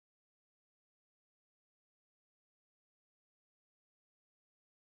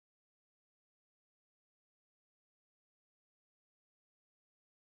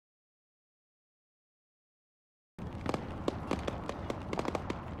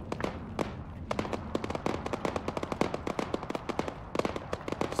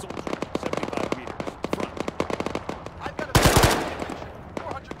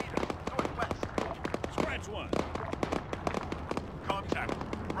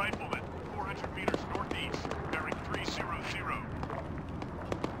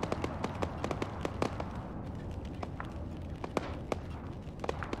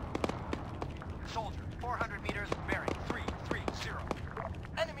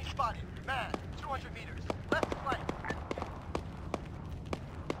spotted. Man, 200 meters. Left flank.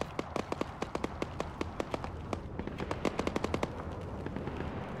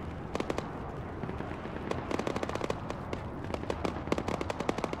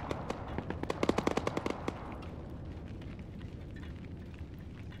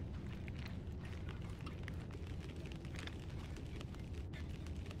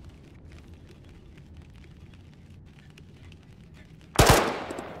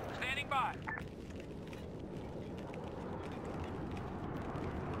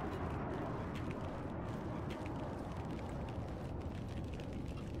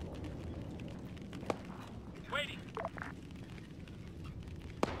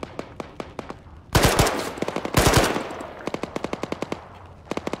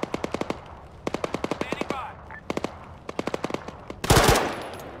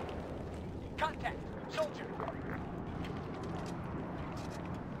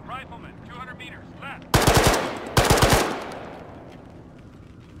 Rifleman, 200 meters, left.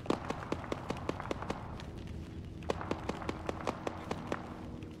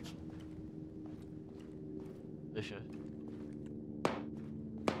 Militia.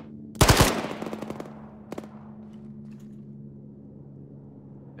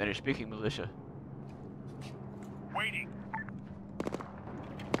 Spanish speaking militia. Waiting.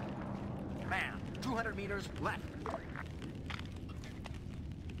 Man, 200 meters left.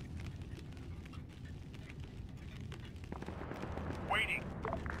 Waiting.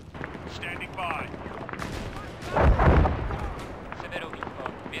 Standing by.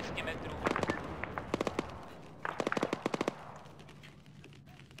 Severovýchod, 200 metrů.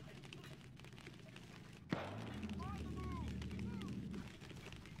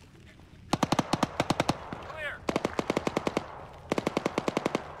 Clear.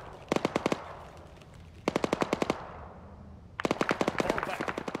 Fall back.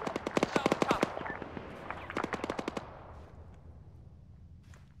 Solid cover.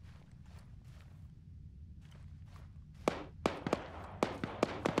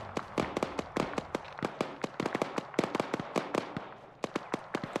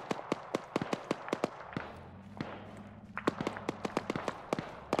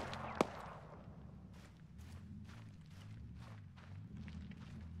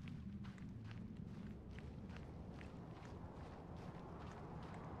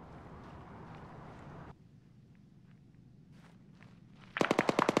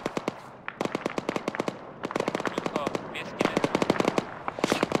 Východ, 200 metrů.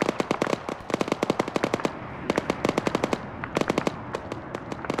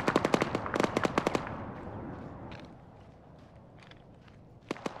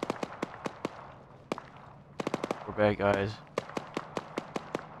 We're bad guys.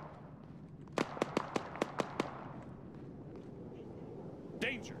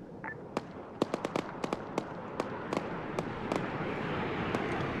 Danger.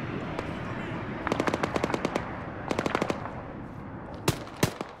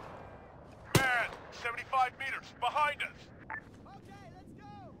 Man, 75 meters behind us. Okay, let's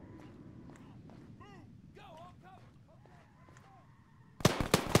go. Go on cover.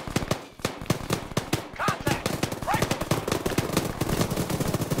 Contact! Rifle!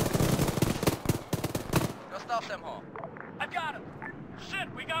 Dostal jsem ho. I got him. Shit,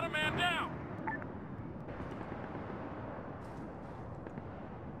 we got a man down.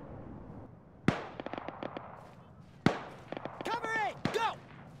 Cover it! Go!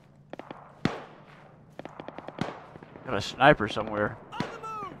 Got a sniper somewhere. On the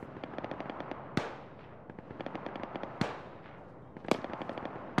move!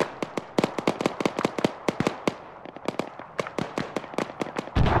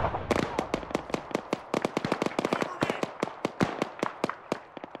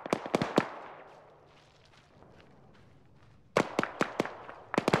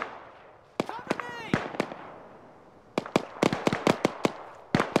 Cover me!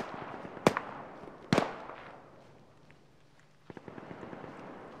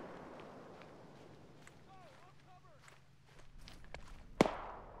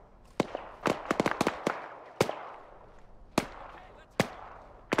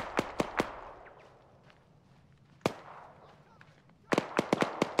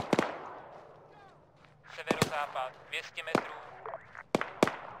 Severozápad, 200 metrů.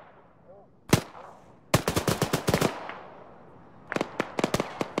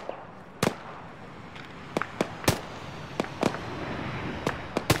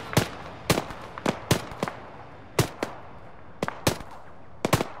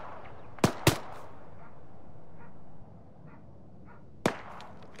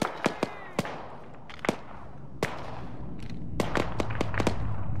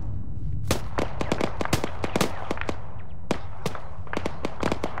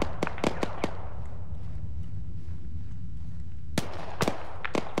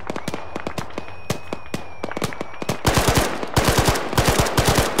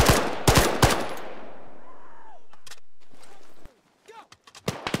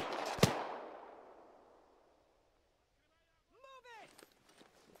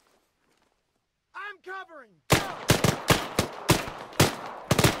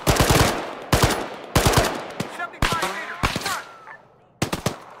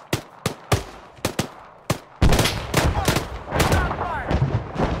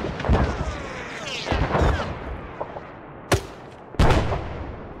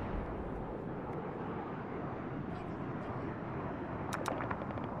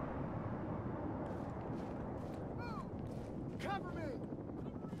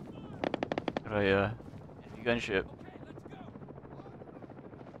 a enemy gunship.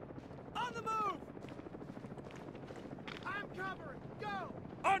 On the move! I'm covering! Go!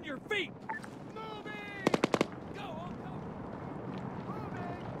 On your feet! Moving! Go! On cover!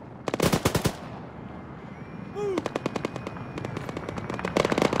 Moving! Move!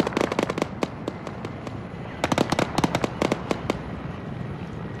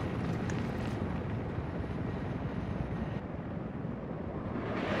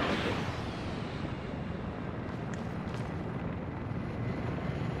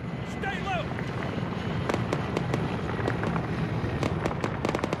 Stay low!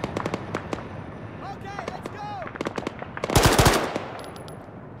 Okay, let's go!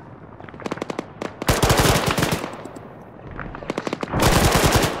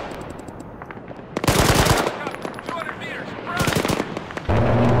 Helicopter, 200 meters, front!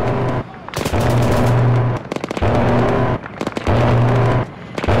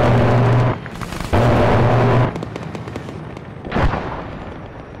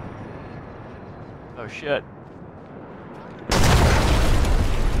 Oh shit.